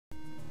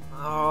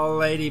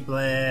Lady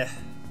Blair.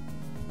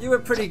 You were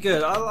pretty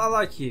good. I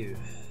like you.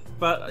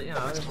 But, you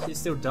know, you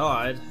still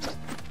died.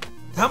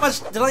 How much?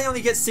 Did I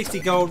only get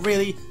 60 gold?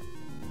 Really?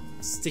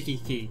 Sticky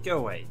key. Go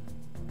away.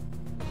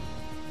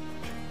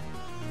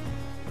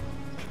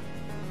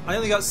 I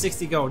only got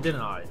 60 gold,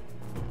 didn't I?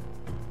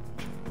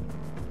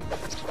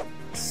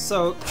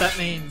 So that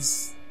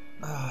means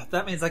I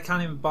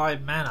can't even buy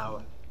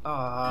mana.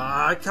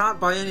 I can't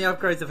buy any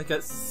upgrades if I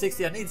got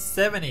 60. I need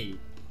 70.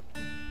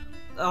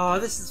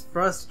 Oh, this is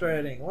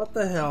frustrating. What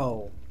the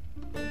hell?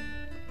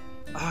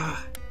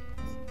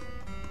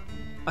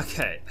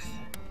 Okay.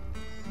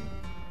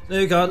 Then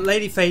we got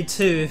Lady Faye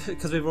 2,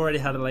 because we've already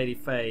had a Lady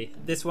Faye.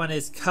 This one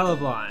is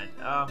colorblind.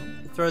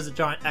 Throws a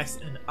giant axe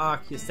in an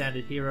arc, your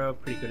standard hero,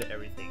 pretty good at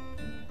everything.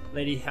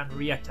 Lady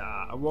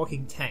Henrietta, a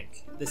walking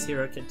tank. This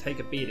hero can take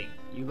a beating.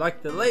 You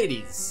like the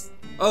ladies?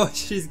 Oh,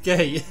 she's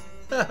gay.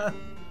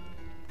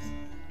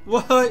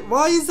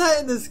 Why is that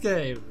in this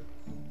game?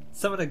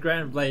 Summon a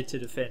grand blade to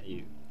defend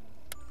you.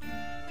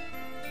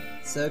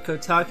 So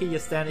Kotaki, your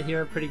standard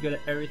hero, pretty good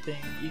at everything.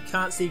 You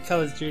can't see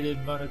colors due to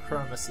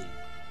monochromacy.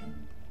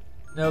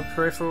 No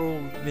peripheral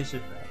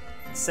vision.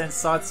 Sends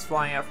sights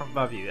flying out from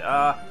above you.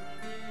 I'm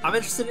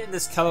interested in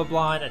this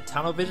colorblind and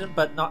tunnel vision,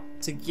 but not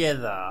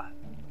together.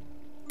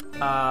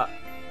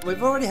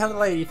 We've already had a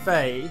Lady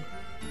Faye.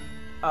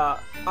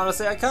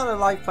 Honestly, I kind of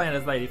like playing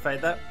as Lady Faye.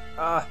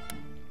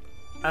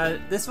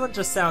 This one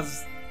just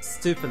sounds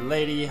stupid.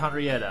 Lady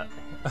Henrietta.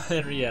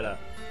 Henrietta.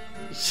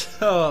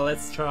 Sure,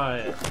 let's try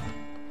it.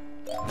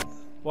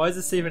 Why is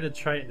this even a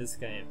trait in this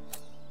game?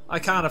 I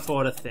can't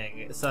afford a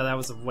thing, so that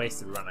was a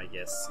wasted run, I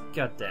guess.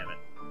 God damn it.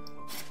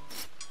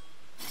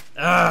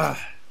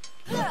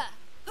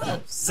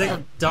 Sick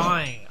of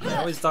dying. I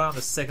always die on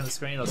the second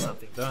screen or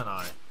something, don't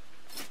I?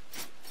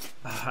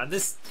 And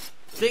this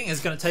thing is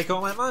gonna take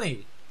all my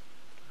money.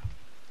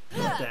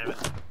 God damn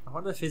it. I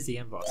wonder if he's the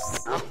end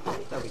boss.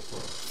 That'd be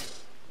cool.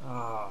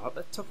 Oh,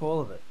 that took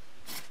all of it.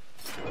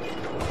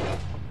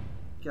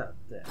 God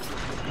damn.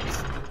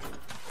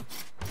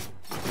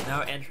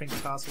 Now entering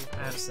Castle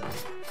Anderson.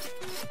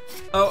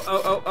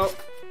 Oh.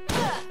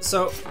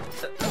 So,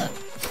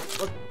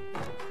 what?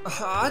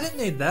 I didn't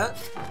need that.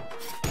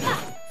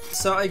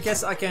 So I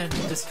guess I can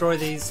destroy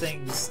these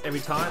things every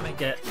time and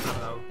get, I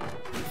don't know,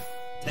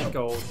 10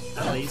 gold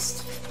at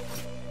least.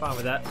 Fine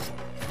with that.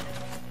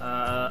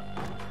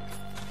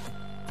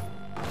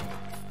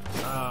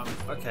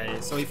 Okay,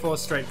 so he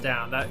falls straight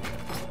down. That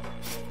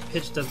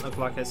pitch doesn't look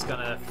like it's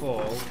gonna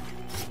fall.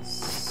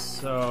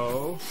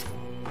 So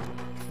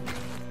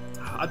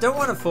I don't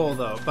want to fall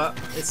though, but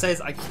it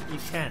says you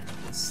can.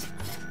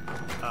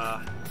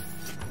 Alright.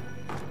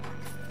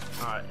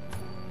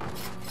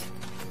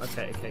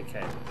 Okay.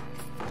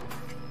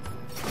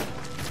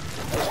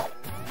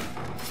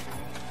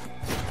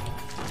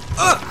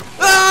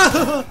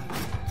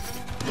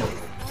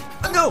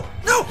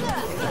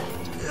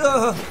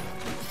 No!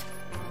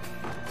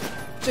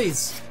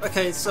 Jeez.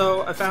 Okay,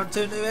 so I found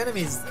 2 new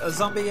enemies, a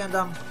zombie and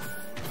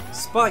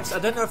spikes. I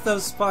don't know if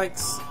those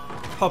spikes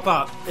pop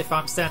up if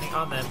I'm standing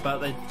on them, but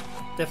they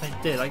definitely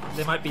did. Like,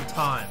 they might be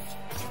timed.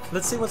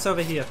 Let's see what's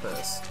over here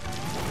first.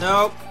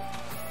 Nope.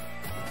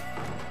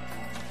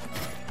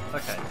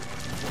 Okay.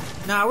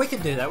 Nah, we can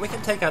do that. We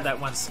can take out that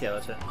one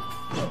skeleton.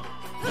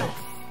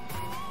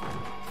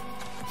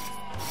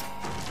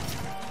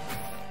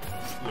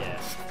 Yeah.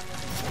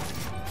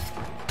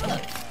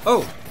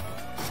 Oh!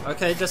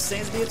 Okay, just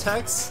seems the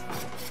attacks.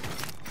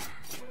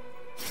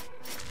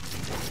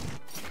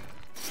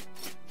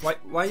 Why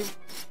you...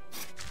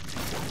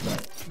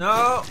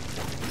 No!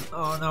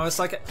 Oh no, it's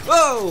like a...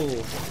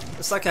 Whoa!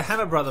 It's like a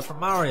Hammer Brother from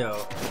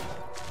Mario.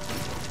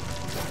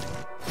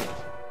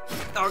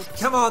 Oh,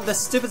 come on, the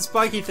stupid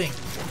spiky thing.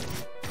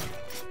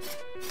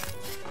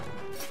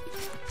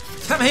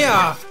 Come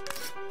here!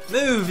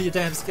 Move, you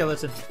damn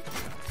skeleton.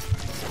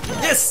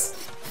 Yes!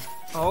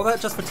 All that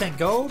just for 10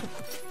 gold?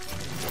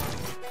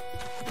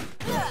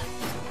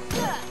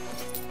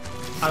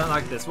 I don't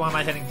like this. Why am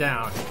I heading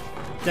down?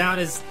 Down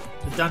is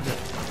the dungeon.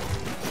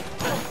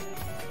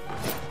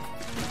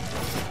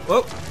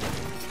 Whoa!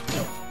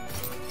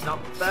 Not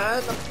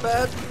bad, not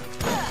bad.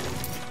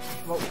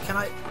 Well, can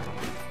I...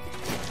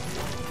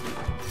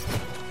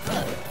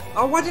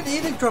 Oh, why didn't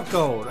he drop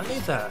gold? I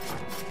need that.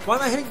 Why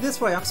am I heading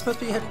this way? I'm supposed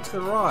to be heading to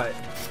the right.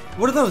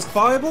 What are those,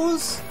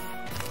 fireballs?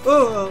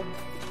 Oh!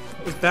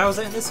 Is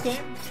Bowser in this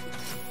game?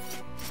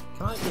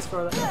 Can I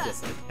destroy that?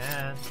 Yes, I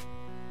can.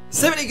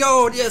 70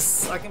 gold!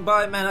 Yes! I can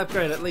buy a man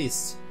upgrade at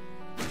least.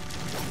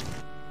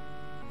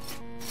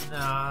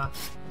 Nah.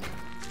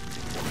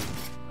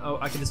 Oh,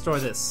 I can destroy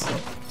this.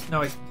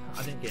 No, I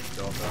didn't get any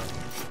gold though.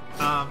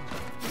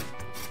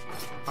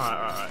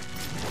 Alright.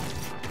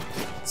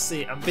 Let's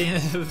see, I'm being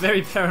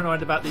very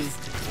paranoid about these.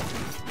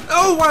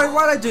 Oh,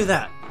 why'd I do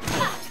that?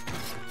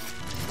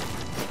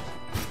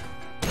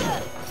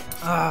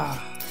 I'm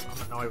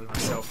annoyed with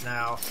myself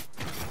now.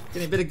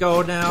 Getting a bit of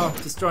gold now,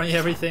 destroying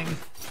everything.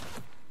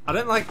 I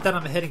don't like that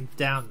I'm heading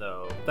down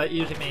though. That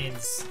usually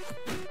means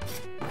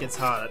it gets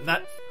harder. And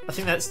that, I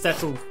think that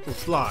statue will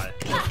fly.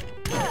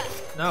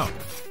 No.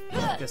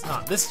 Guess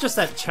not. This is just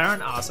that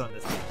Charon ass on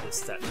this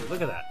statue.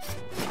 Look at that.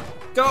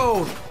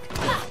 Gold!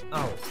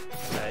 Oh,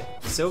 okay.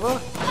 Silver?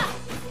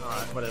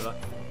 Alright, whatever.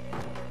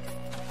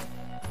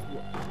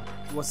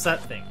 What's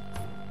that thing?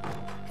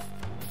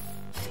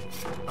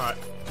 Alright,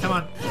 come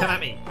on, come at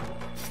me.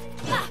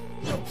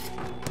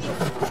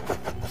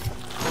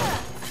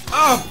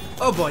 Oh!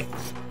 Oh boy.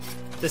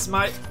 This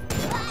might...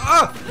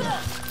 Oh!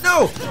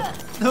 No!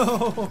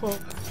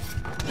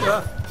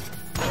 No!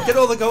 Get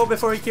all the gold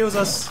before he kills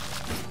us.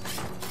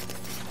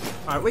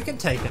 Alright, we can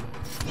take him.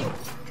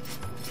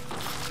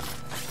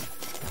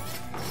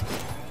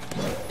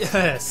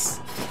 Yes!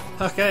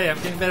 Okay, I'm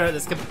getting better at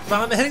this. But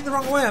I'm heading the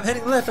wrong way. I'm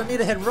heading left. I need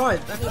to head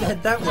right. I need to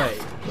head that way.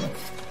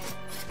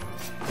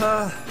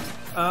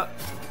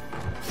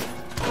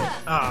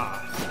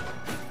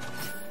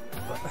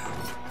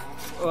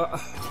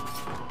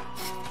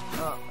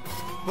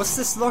 What's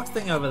this locked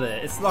thing over there?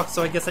 It's locked,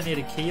 so I guess I need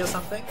a key or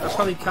something? I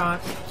probably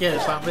can't get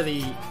it, but I'm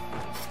really...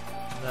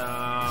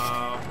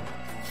 No...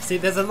 See,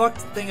 there's a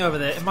locked thing over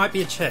there. It might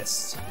be a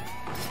chest.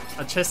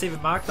 A chest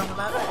even marked on the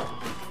map?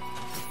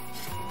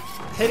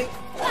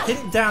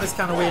 Hitting down is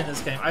kind of weird in this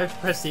game. I have to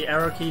press the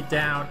arrow key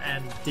down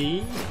and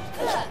D.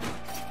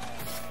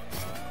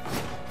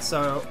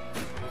 So...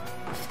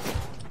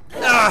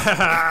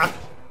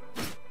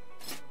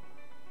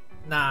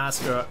 Nah,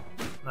 screw it.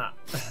 Nah.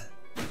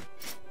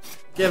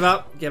 Give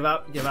up, give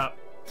up, give up.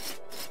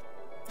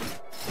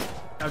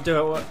 I'll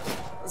do it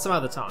some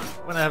other time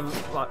when I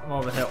have like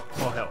more health.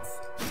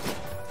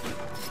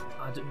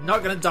 I'm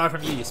not gonna die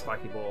from you, you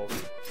spiky ball.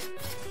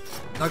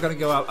 Not gonna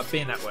go up. I've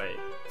been that way.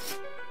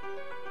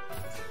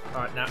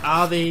 All right, now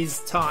are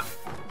these time?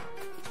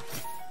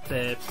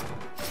 They're.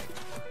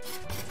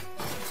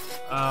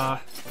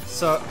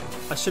 So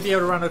I should be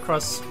able to run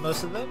across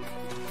most of them.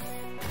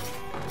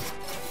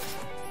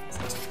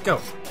 Go.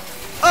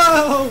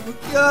 Oh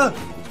God.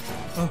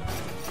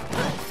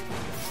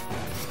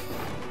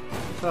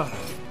 Oh.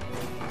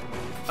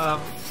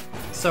 Oh.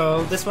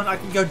 So this one I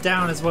can go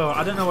down as well.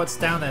 I don't know what's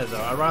down there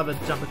though. I'd rather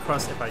jump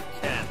across if I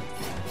can.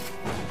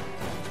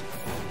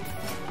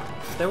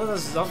 There was a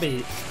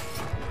zombie.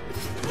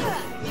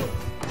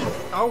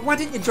 Oh, why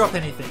didn't you drop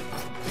anything?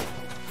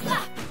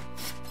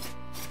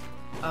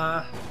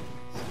 Alright,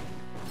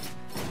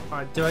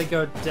 do I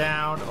go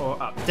down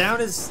or up? Down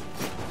is...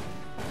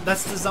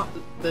 That's the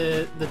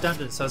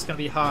dungeon, so it's going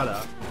to be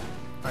harder.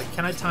 Alright,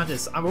 can I time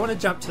this? I want to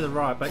jump to the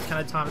right, but can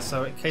I time it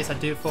so in case I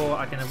do fall,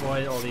 I can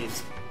avoid all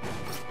these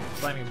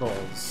flaming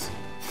balls?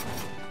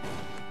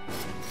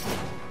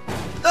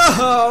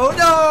 Oh,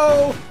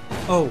 no!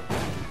 Oh.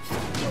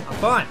 I'm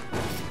fine.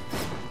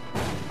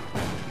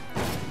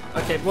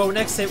 Okay, well,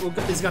 next hit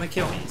is going to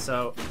kill me,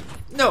 so...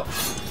 No!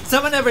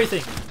 Summon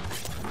everything!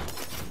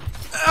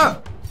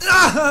 Ah!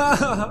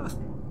 Ah!